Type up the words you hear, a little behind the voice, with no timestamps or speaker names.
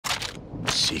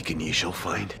seeking ye shall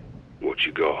find. What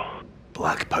you got?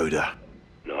 Black powder.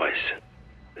 Nice.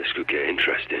 This could get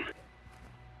interesting.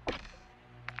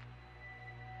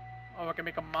 Oh, I can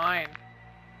make a mine.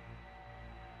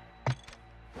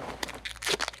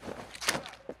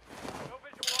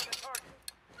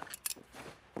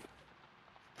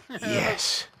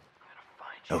 Yes.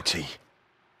 LT,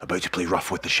 about to play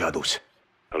rough with the shadows.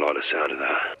 I like the sound of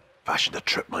that. Fashioned a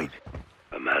trip mine.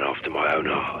 A man after my own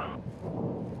heart.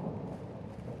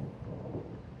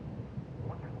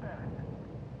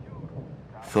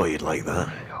 Thought you'd like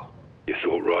that. You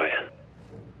thought right.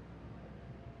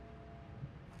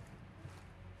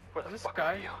 Where this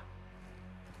guy?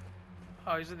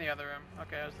 Oh, he's in the other room.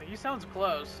 Okay, I was like, he sounds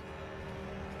close.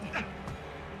 Let's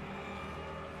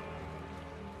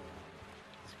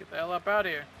get the hell up out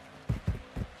of here.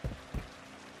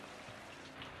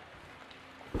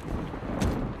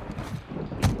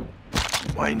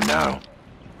 Why now?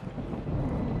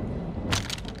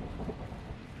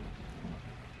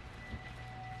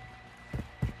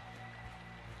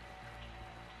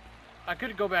 I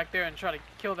could go back there and try to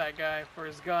kill that guy for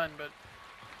his gun, but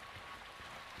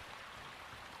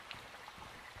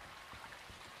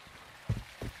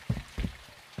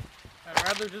I'd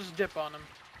rather just dip on him.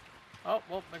 Oh,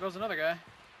 well, there goes another guy.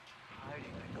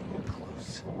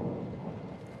 Close.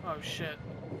 Oh, shit.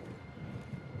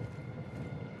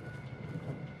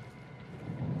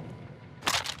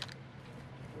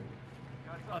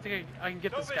 I think I can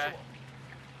get this guy.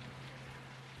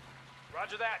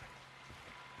 Roger that.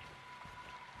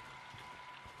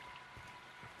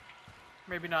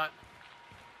 Maybe not.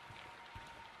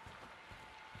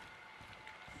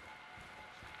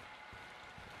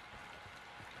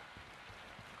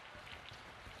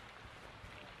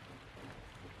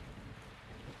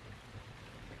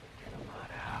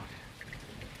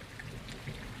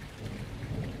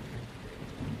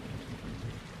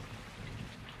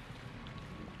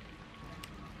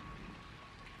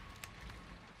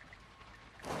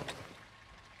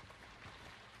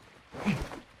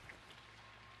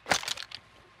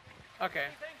 Okay.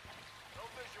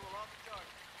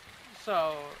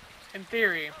 So, in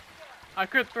theory, I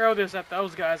could throw this at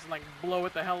those guys and like blow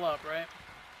it the hell up, right?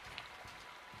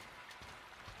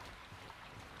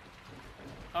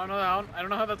 I don't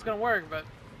know how that's gonna work, but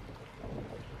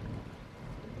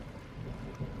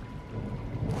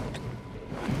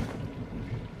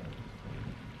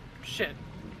shit.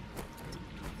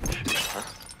 Huh?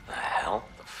 The hell?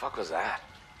 The fuck was that?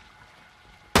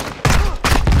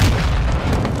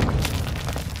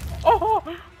 Oh!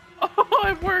 Oh,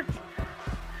 it worked!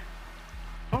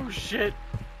 Oh shit.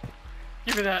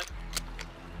 Give me that.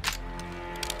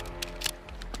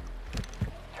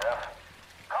 Jeff,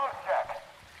 code check.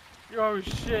 Oh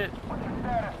shit. What's your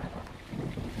status?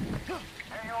 Do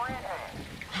you read me?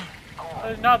 I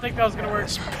did not think that was gonna work.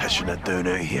 It's pissing it down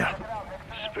out here.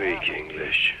 Speak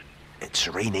English. It's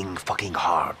raining fucking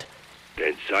hard.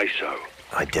 Then say so.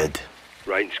 I did.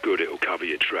 Rain's good, it'll cover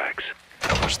your tracks.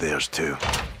 Covers theirs too.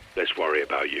 Let's worry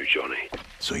about you, Johnny.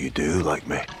 So you do like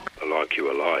me? I like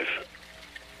you alive.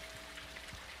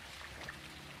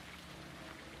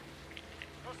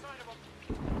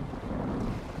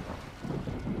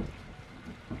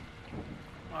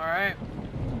 Alright.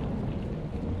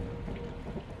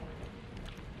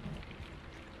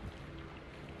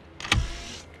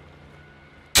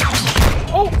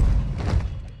 Oh!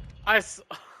 I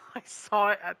saw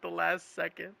it at the last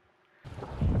second.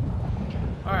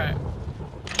 Alright.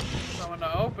 So I'm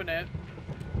gonna open it.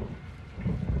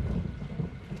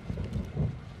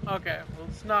 Okay, well,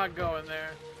 let's not go in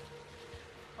there.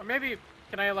 Or maybe,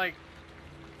 can I like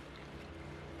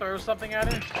throw something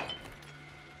at it?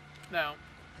 No.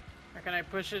 Or can I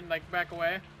push it and like back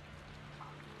away?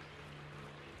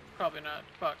 Probably not.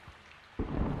 Fuck.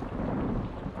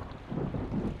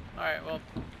 Alright, well.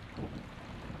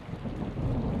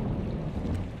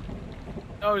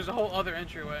 Oh, there's a whole other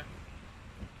entryway.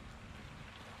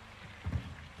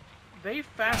 They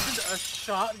fastened a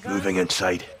shotgun? Moving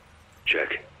inside.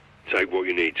 Check. Take what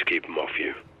you need to keep them off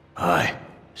you. Aye.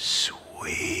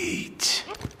 Sweet.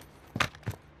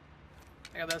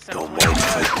 I got that Don't mind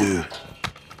if I do.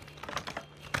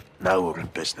 Now we're in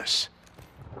business.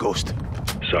 Ghost.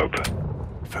 Soap.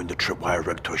 Found a tripwire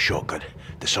rigged to a shotgun.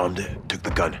 Disarmed it, took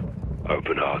the gun.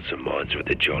 Open hearts and minds with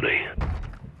the Johnny.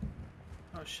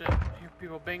 Oh shit, I hear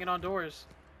people banging on doors.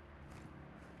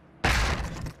 The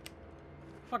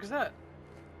fuck is that?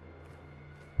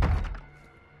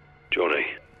 Johnny.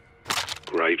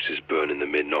 Graves is burning the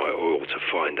midnight oil to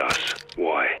find us.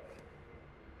 Why?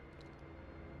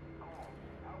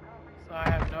 So I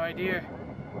have no idea.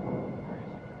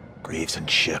 Graves and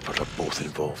Shepard are both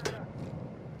involved.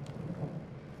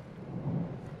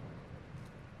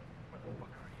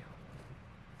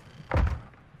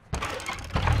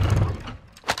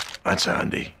 That's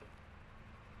handy.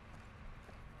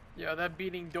 Yeah, that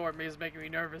beating door is making me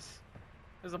nervous.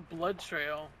 There's a blood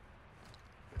trail.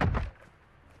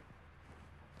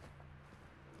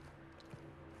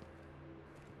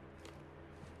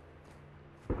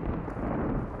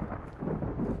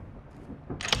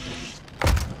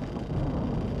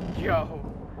 Yo.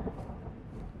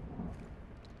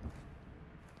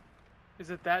 Is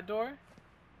it that door?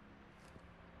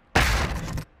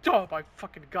 Oh my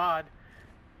fucking god.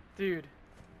 Dude.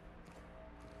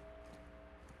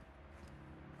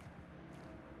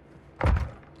 I'm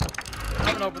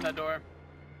gonna open that door.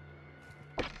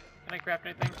 Can I craft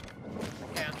anything?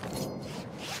 I can.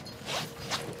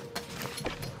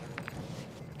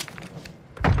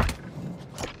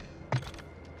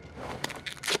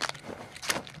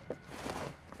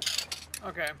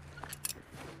 Okay.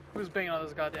 Who's banging on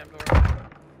this goddamn door?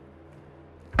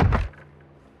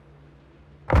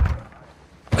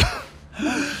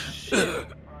 Oh, shit.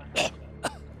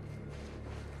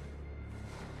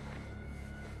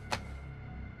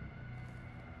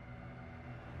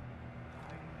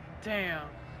 Damn.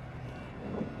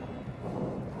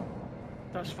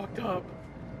 That's fucked up.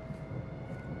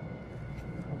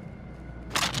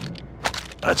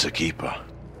 That's a keeper.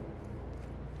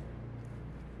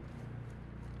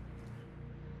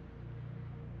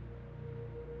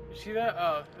 You see that?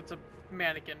 Oh, it's a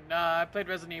mannequin. Nah, I played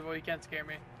Resident Evil. You can't scare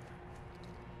me.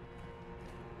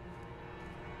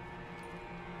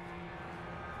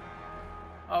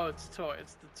 Oh, it's toy.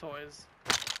 It's the toys.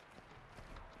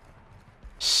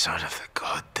 Son of the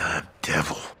goddamn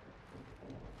devil.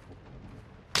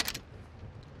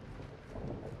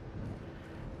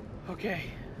 Okay.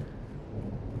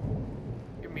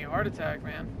 Give me a heart attack,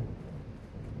 man.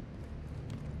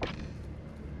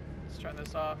 Let's turn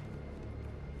this off.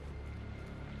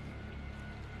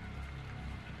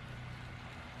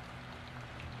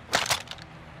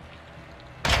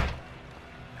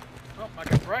 Oh, I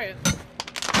can fry it.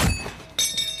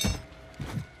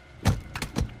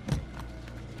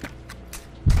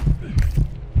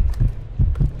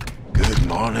 Good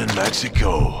morning, Mexico.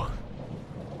 Oh,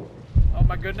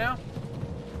 am I good now?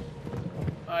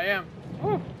 I am.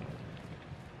 Woo.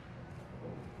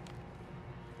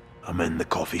 I'm in the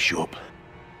coffee shop.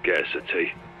 Get us a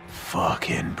tea.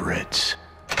 Fucking Brits.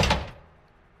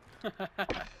 Can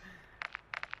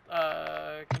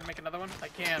I make another one? I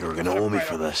can. You're gonna owe me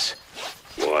for this.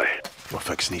 Why? We're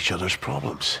fixing each other's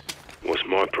problems. What's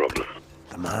my problem?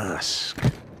 The mask.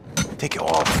 Take it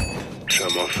off. Show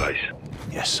my face.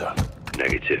 Yes, sir.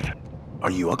 Negative.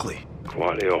 Are you ugly?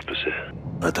 Quite the opposite.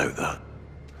 I doubt that.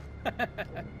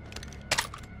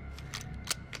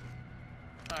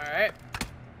 Alright.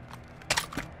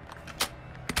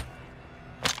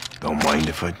 Don't mind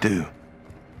if I do.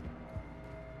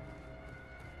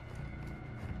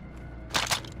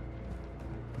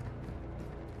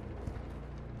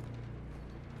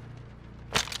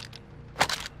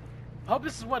 I hope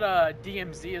this is what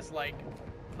DMZ is like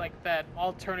that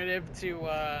alternative to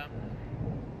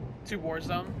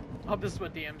Warzone. I hope this is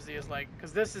what DMZ is like,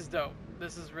 because this is dope.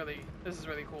 This is really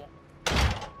cool.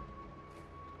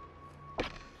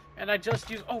 And I just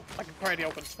used. Oh, I can pry the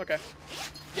open. Okay.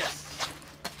 Yes.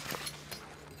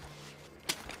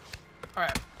 All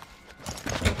right.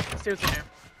 Let's see what's in here.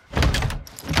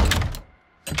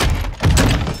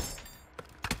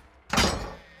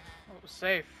 Oh,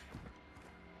 safe.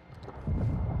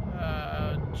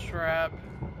 Trap.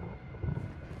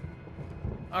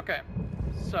 Okay,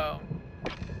 so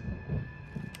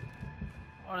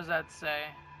what does that say?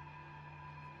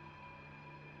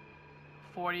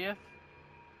 40th.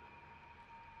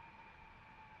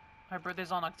 My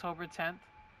birthday's on October 10th.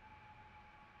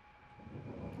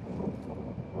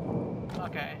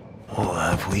 Okay. What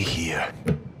have we here?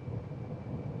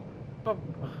 But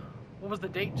what was the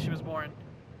date she was born?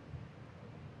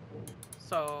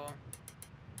 So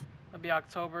that'd be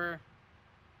October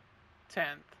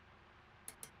 10th.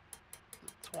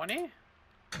 20?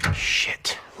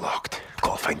 Shit. Locked.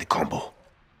 Gotta find the combo.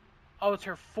 Oh, it's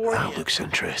her 40th. That looks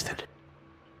interesting.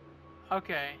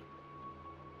 Okay.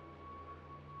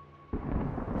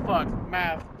 Fuck,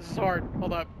 math. This is hard.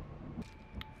 Hold up.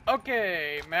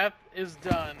 Okay, math is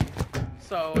done.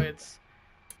 So it's,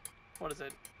 what is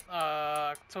it?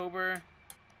 October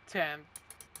 10th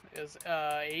is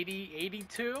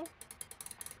 82?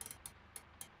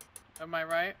 Am I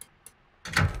right?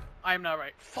 I'm not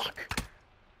right. Fuck.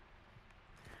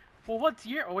 Well, what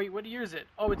year? Oh wait, what year is it?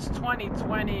 Oh, it's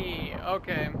 2020.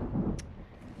 Okay.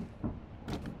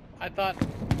 I thought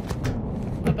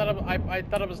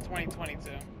it was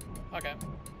 2022. Okay.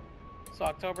 So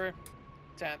October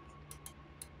 10th.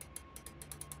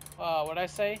 What'd I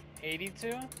say?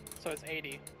 82? So it's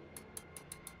 80.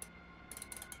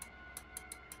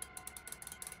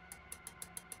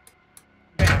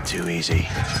 Too easy.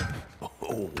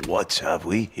 Oh, what have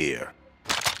we here?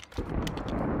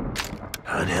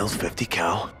 Handheld 50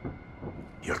 cal.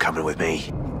 You're coming with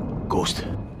me. Ghost.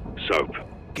 Soap.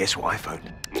 Guess what I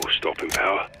found? More stopping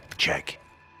power. Check.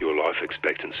 Your life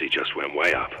expectancy just went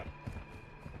way up.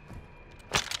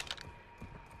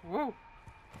 Woo.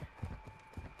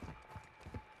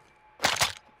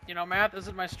 You know, math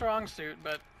isn't my strong suit,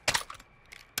 but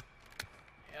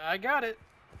yeah, I got it.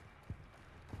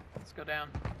 Let's go down.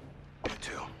 You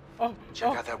too. Oh, Check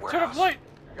out that turn up warehouse. light.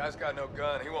 Guy's got no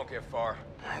gun. He won't get far.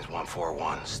 There's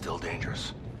 141. Still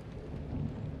dangerous.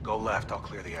 Go left. I'll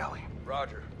clear the alley.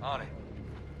 Roger. On it.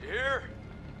 You hear?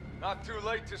 Not too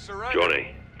late to surrender.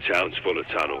 Johnny, town's full of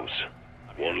tunnels.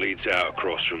 One leads out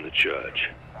across from the church.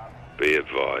 Be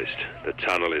advised, the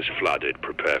tunnel is flooded.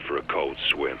 Prepare for a cold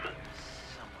swim.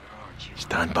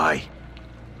 Stand by.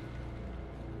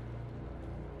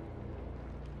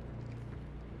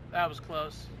 That was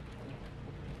close.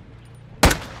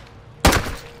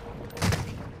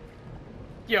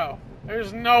 Yo,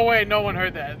 there's no way no one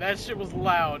heard that. That shit was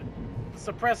loud.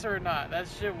 Suppressor or not, that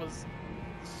shit was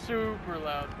super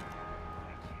loud.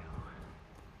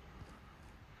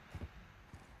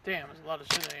 Damn, there's a lot of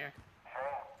shit in here.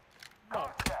 Oh.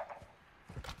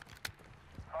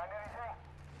 Find anything?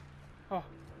 Oh.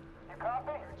 You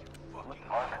copy? Mark,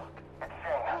 it's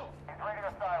Shane. He's reading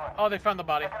a silence. Oh, they found the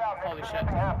body. Check it out. Make Holy sure shit.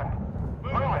 nothing happened.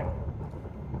 Moving.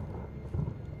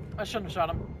 I shouldn't have shot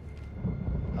him.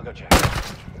 I'll go check.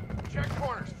 Check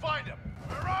corners. Find them.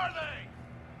 Where are they?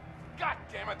 God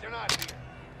damn it, they're not here.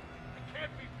 They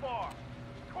can't be far.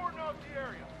 Cordon off the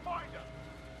area. Find them.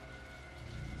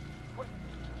 Wait.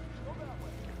 Go that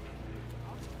way.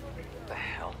 What the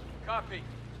hell? Copy.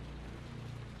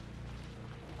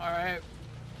 Alright.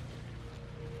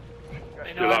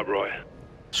 Still up, Roy.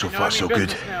 So far, so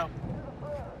good. Now.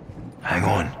 Hang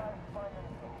on.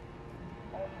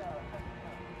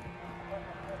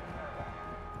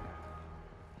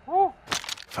 Woo.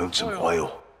 Found some Oil.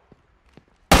 oil.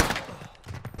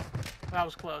 That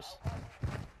was close.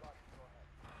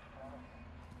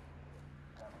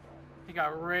 He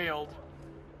got railed.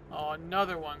 Oh,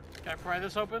 another one. Can I pry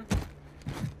this open?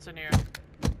 It's in here.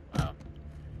 Wow.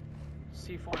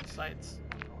 C4 sights.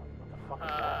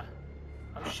 Oh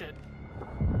shit.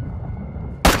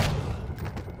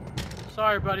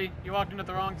 Sorry, buddy. You walked in at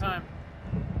the wrong time.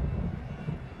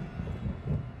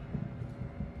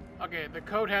 Okay, the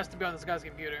code has to be on this guy's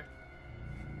computer.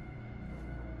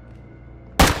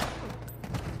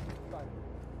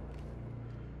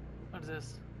 What is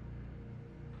this?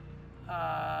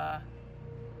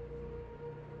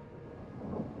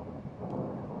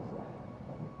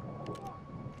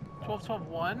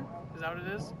 12-12-1? Is that what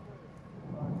it is?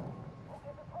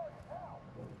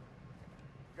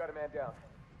 Got a man down.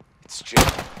 It's Jim.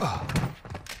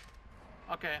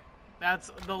 Okay,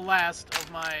 that's the last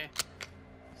of my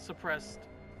suppressed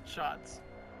shots.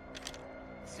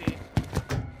 Let's see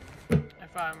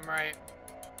if I'm right.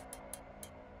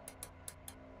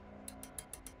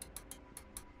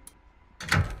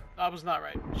 I was not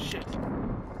right. Shit.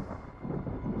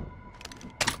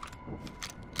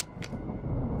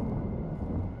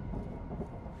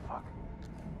 Fuck.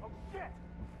 Oh, shit.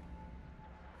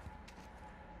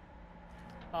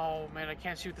 Oh man, I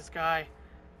can't shoot this guy.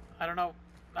 I don't know.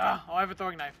 Oh, I have a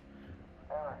throwing knife.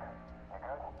 Eric, you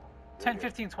good? 10,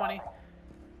 15, 20.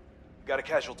 Got a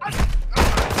casualty.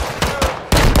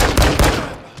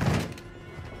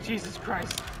 Jesus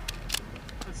Christ.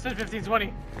 It's 10, 15,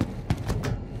 20.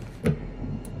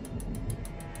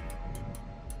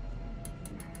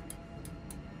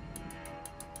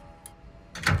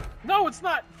 No, it's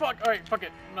not! Fuck! Alright, fuck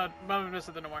it. I'm not gonna miss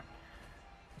it no more.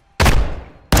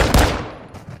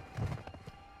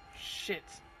 Shit.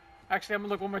 Actually, I'm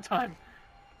gonna look one more time.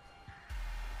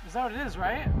 Is that what it is,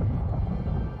 right?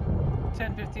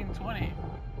 10, 15, 20.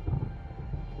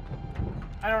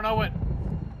 I don't know what.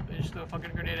 They just threw a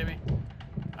fucking grenade at me.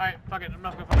 Alright, fuck it. I'm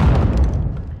not gonna fuck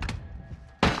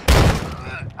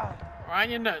it. Right on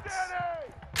your nuts.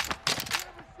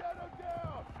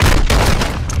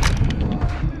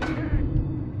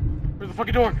 Where's the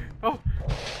fucking door? Oh!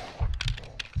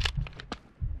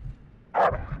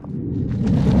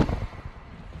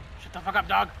 Shut the fuck up,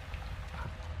 dog.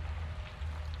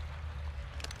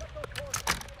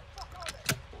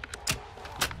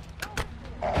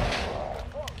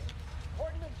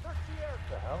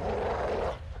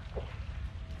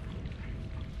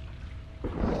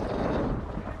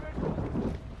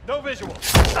 No visual.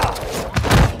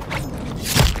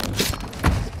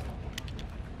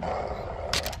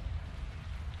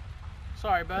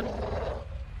 Sorry, bud.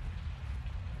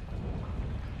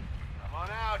 Come on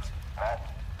out.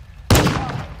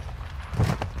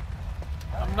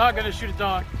 I'm not gonna shoot a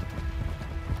dog.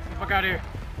 Get the fuck out of here.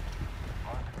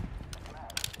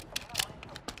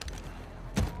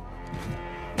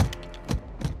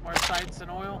 More sights and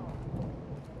oil.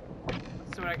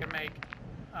 Let's see what I can make.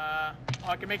 Oh,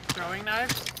 I can make throwing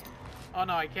knives? Oh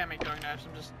no, I can't make throwing knives.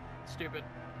 I'm just stupid.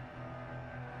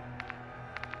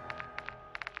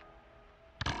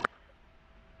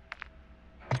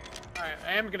 Alright,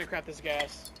 I am gonna craft this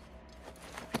gas.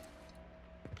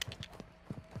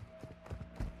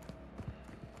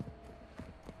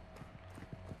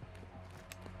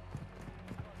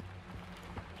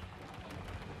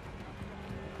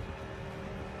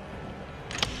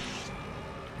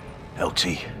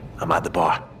 LT, I'm at the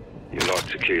bar. You like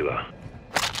tequila?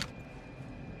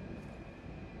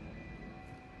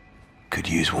 Could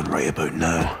use one right about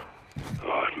now.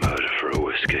 I'd murder for a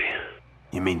whiskey.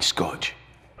 You mean scotch?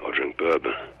 I'll drink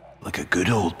bourbon. Like a good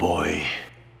old boy.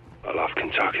 I love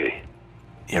Kentucky.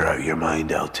 You're out of your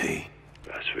mind, LT.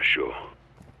 That's for sure.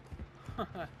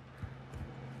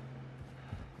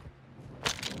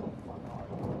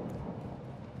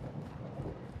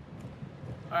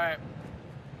 Alright.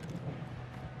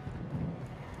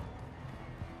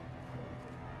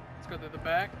 Let's go through the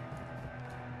back.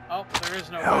 Oh, there is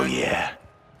no Oh back. yeah.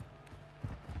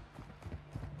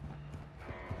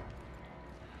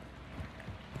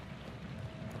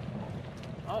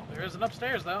 Oh, there is an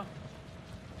upstairs though.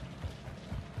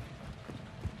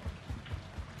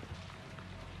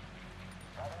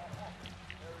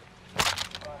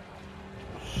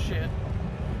 Shit.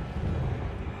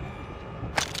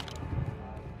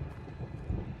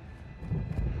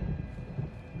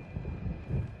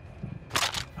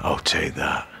 I'll take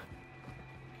that.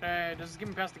 Okay, does this get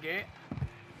me past the gate?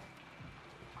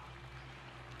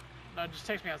 No, it just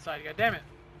takes me outside. God damn it.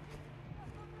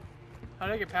 How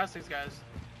did I get past these guys?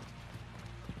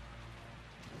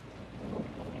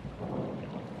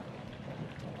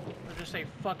 Or just say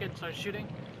fuck it and start shooting?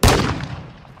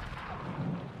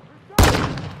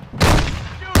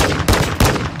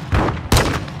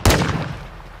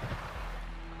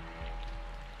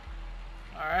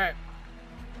 Alright.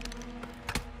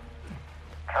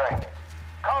 Trey,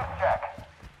 code check.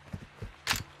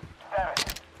 Status.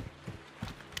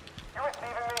 You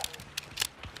receiving me?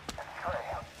 Trey,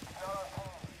 it's not on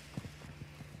phone.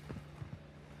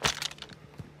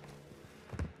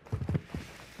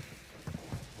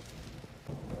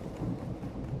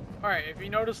 Alright, if you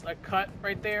noticed a cut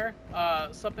right there,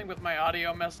 something with my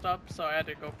audio messed up, so I had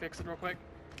to go fix it real quick.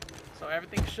 So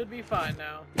everything should be fine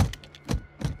now.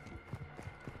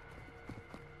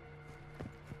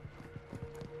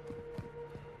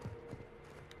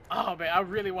 Oh man, I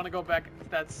really want to go back to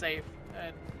that safe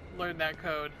and learn that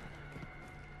code.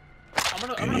 I'm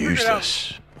gonna Can figure use it out.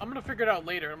 this. I'm gonna figure it out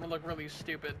later. I'm gonna look really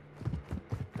stupid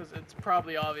because it's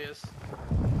probably obvious.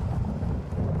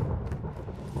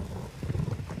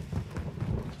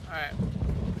 All right.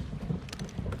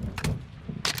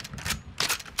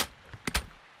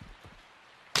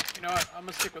 You know what? I'm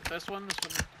gonna stick with this one. This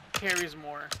one carries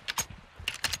more,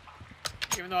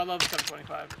 even though I love the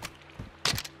 725.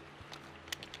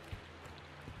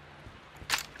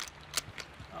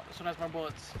 Oh, this one has more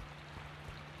bullets.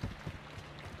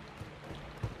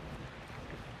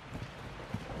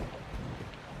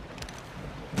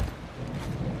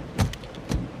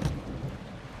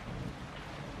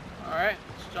 Alright,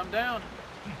 let's jump down.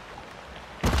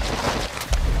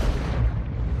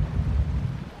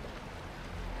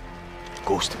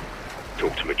 Ghost,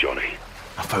 Talk to me, Johnny.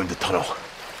 I found the tunnel.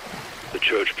 The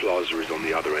church plaza is on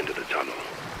the other end of the tunnel.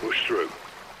 Push through.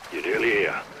 You're nearly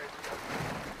here.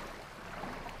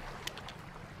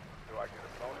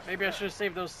 Maybe I should have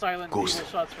saved those silent Ghost, evil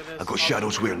shots for this. I got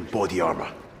shadows wearing body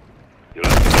armor. You'll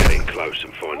have to get in close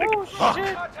and find Oh the...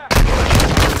 shit!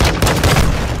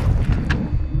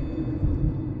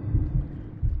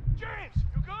 James,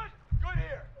 you good? Good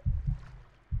here.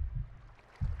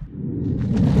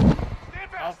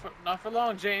 Stand fast. Not for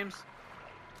long, James.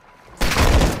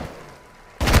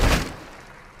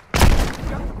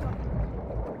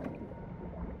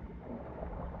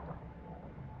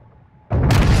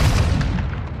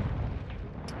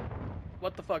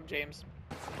 What the fuck, James?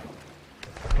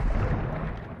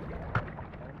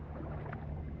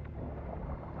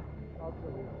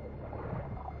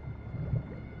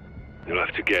 You'll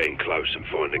have to get in close and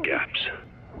find the gaps.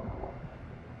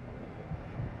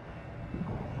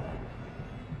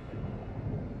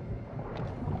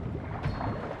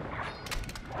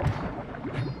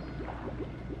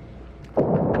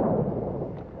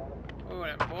 Ooh,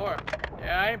 and 4.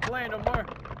 Yeah, I ain't playing no more.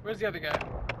 Where's the other guy?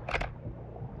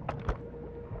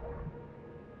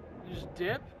 You just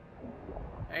dip?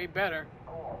 Ain't better.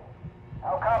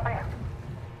 How copy?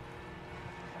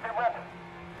 Sit rep.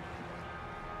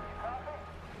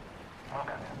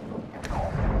 Copy?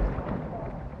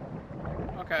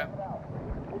 Okay.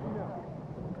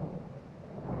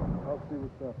 I'll see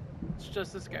what's up. It's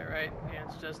just this guy, right? Yeah,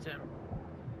 it's just him.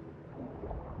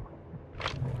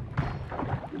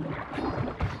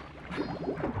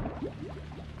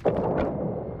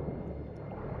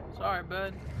 Sorry,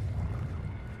 bud.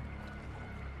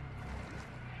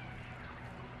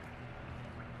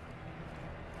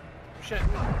 Shit.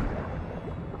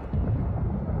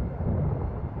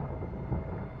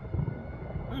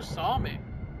 Who saw me?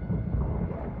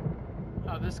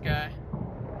 Oh, this guy.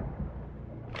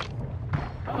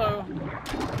 Hello.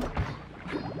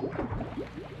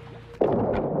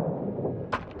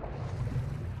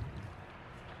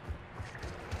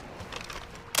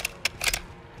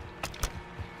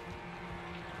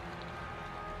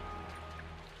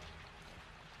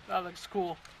 That looks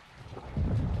cool.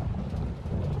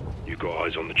 You got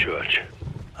eyes on the church?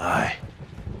 Aye.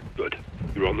 Good.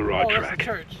 You're on the right Oh, that's track. the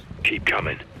church. Keep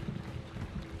coming.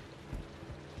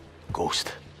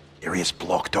 Ghost. Area's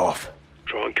blocked off.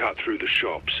 Try and cut through the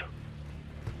shops.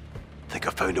 Think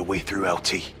I found a way through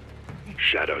LT.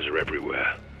 Shadows are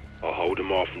everywhere. I'll hold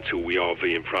them off until we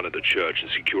RV in front of the church and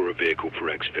secure a vehicle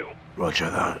for exfil. Roger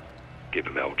that. Give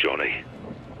him hell, Johnny.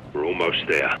 We're almost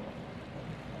there.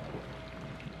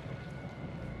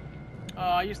 Oh,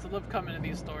 I used to love coming to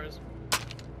these stores.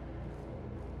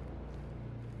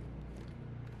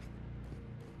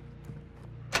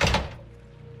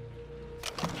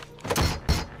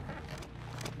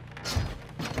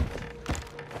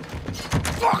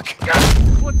 Fuck!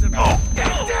 What the? Oh,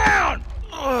 get down!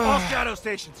 All shadow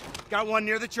stations. Got one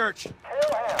near the church.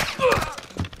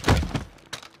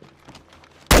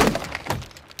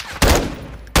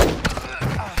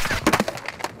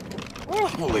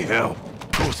 Holy hell.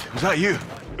 Ghost, was that you?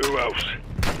 Who else?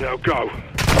 Now go.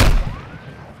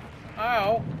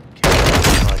 Ow.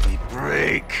 Bloody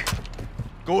break.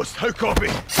 Ghost, how copy?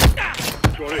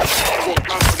 Johnny, I've got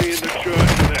company in the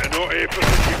church and they're not here for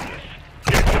forgiveness.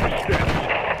 Get to the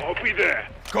steps. I'll be there.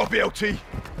 Copy, LT.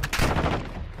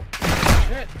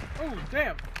 Shit. Oh,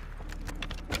 damn.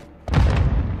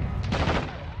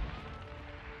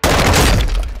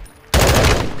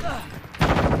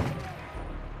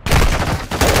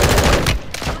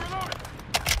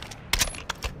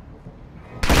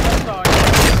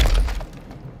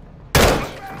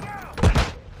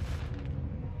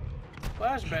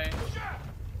 Flashbang.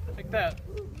 Like that.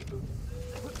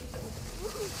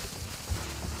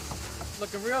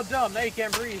 Looking real dumb. Now you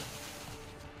can't breathe.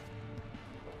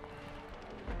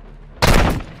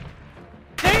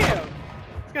 Damn!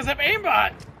 It's because I'm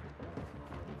aimbot!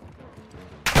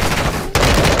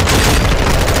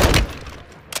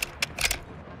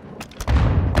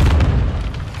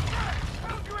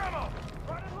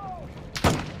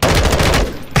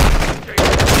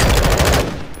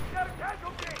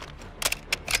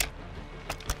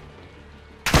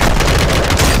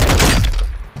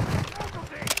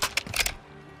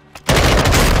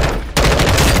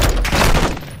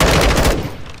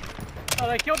 Oh,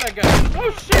 they killed that guy.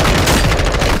 Oh, shit!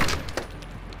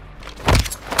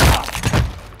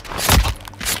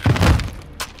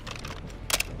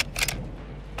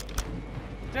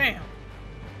 Damn.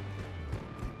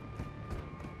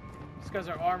 These guys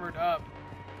are armored up.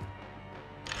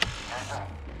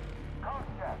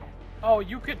 Oh,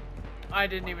 you could... I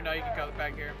didn't even know you could go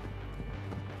back here.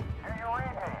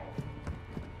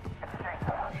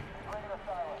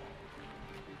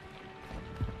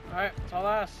 Alright, that's all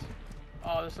I ask.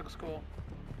 Oh, this looks cool.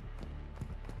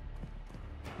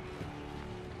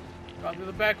 Go through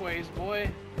the back ways, boy.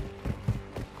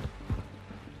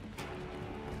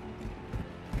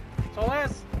 That's all I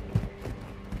ask.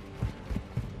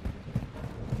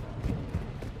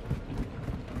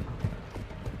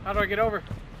 How do I get over?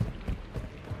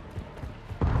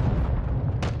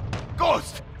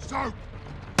 Ghost! So,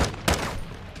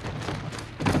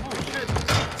 Oh shit!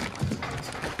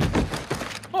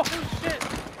 Oh shit!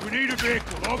 we need a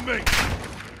vehicle on me.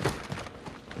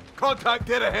 Contact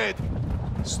dead ahead.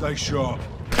 Stay sharp.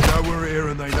 They know we're here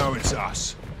and they know it's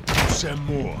us. We'll send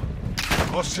more.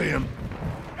 I'll see him.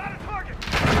 Got a target!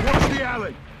 Watch the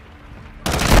alley!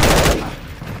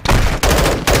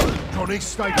 Johnny,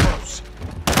 stay close.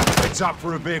 Heads up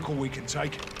for a vehicle we can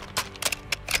take.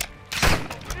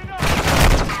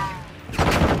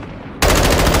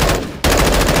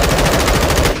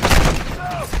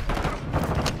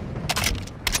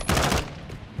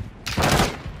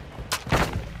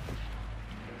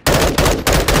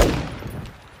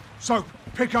 So,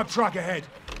 pick-up truck ahead.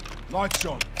 Lights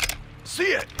on. See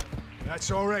it! That's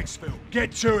our exfil.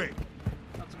 Get to it.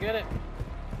 Let's get it.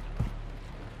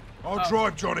 I'll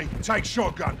drive, Johnny. Take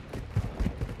shotgun.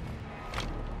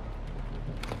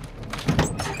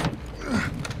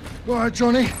 All right,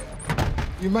 Johnny.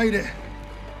 You made it.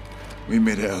 We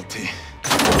made it, LT.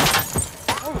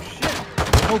 Oh, shit.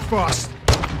 Hold fast.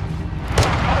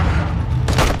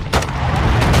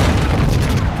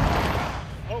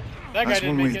 Oh, that guy That's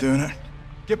didn't one way make of it. doing it.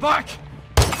 Get back!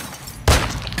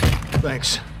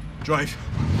 Thanks. Drive.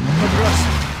 Over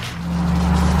us.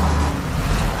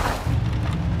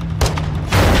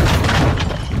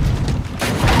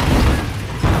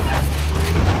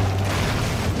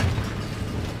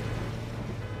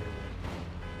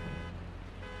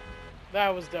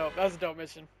 That was dope. That's a dope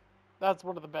mission. That's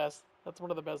one of the best. That's one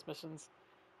of the best missions.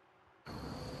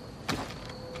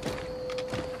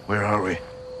 Where are we?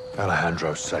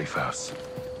 Alejandro's safe house.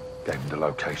 Gave him the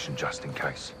location just in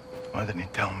case. Why didn't he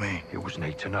tell me? It was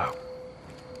need to know.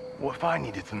 What if I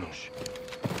needed to know?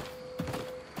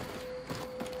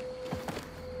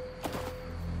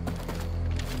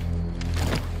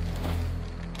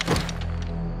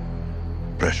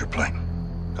 Pressure plane.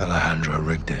 Alejandro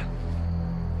rigged it.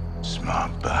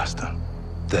 Smart bastard.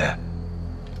 There.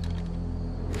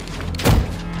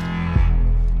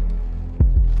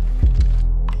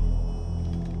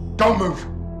 Don't move.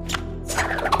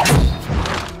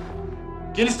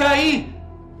 ¿Quién está ahí?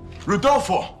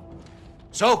 Rodolfo!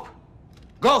 Soap.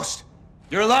 Ghost.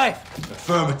 You're alive.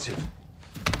 Affirmative.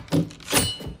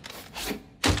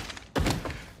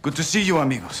 Good to see you,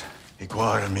 amigos.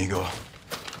 Igual, amigo.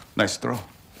 Nice throw.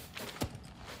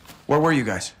 Where were you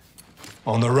guys?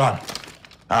 On the run.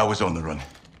 I was on the run.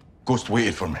 Ghost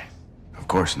waited for me. Of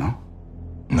course, no?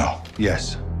 No.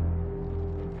 Yes.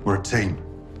 We're a team.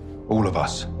 All of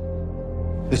us.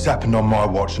 This happened on my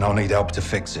watch and I'll need help to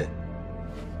fix it.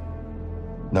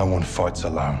 No one fights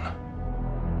alone.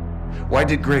 Why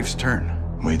did Graves turn?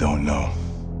 We don't know.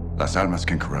 Las Almas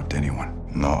can corrupt anyone.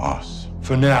 Not us.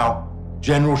 For now,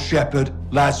 General Shepard,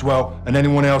 Laswell, and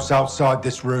anyone else outside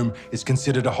this room is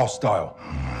considered a hostile.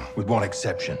 With one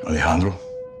exception. Alejandro?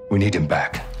 We need him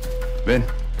back. Ben?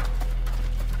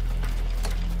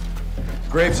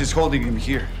 Graves is holding him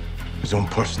here. His own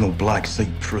personal black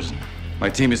site prison. My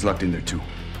team is locked in there too.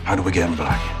 How do we get him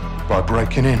back? By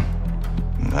breaking in.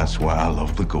 And that's why I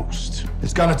love the Ghost.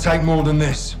 It's gonna take more than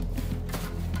this.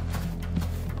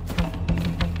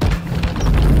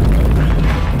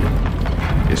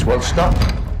 It's well stopped.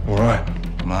 All right.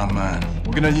 My man.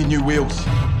 We're gonna need new wheels.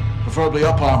 Preferably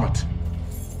up-armored.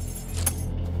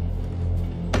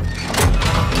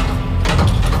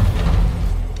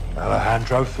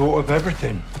 Alejandro thought of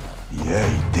everything. Yeah,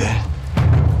 he did.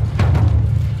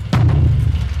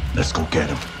 Let's go get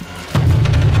him.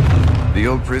 The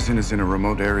old prison is in a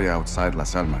remote area outside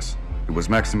Las Almas. It was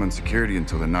maximum security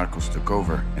until the narcos took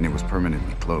over, and it was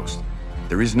permanently closed.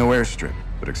 There is no airstrip,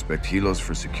 but expect helos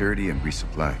for security and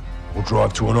resupply. We'll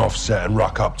drive to an offset and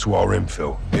ruck up to our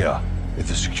infill. Here. If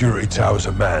the security towers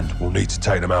are manned, we'll need to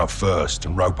take them out first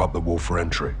and rope up the wall for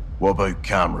entry. What about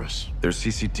cameras? There's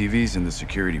CCTVs in the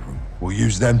security room. We'll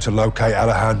use them to locate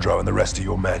Alejandro and the rest of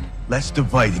your men. Let's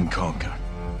divide and conquer.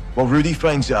 While Rudy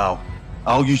finds out,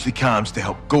 I'll use the cams to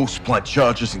help Ghost plant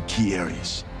charges in key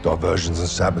areas. Diversions and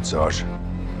sabotage.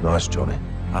 Nice, Johnny.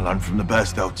 I learned from the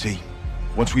best, LT.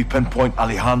 Once we pinpoint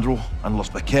Alejandro and Los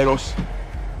Vaqueros,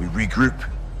 we regroup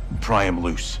and pry him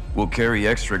loose. We'll carry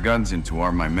extra guns in to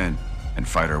arm my men and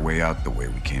fight our way out the way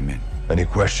we came in. Any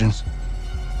questions?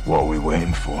 What are we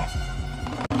waiting for?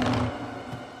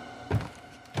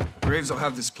 Graves will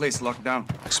have this place locked down.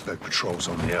 Expect patrols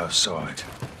on the outside.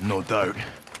 No doubt.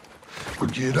 We're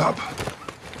geared up.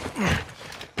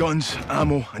 Guns,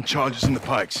 ammo, and charges in the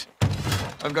pikes.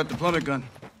 I've got the plummet gun.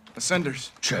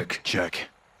 Ascenders. Check. Check.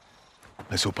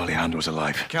 Let's hope Alejandro's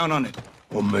alive. Count on it.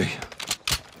 On me.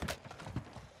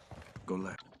 Go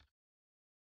left.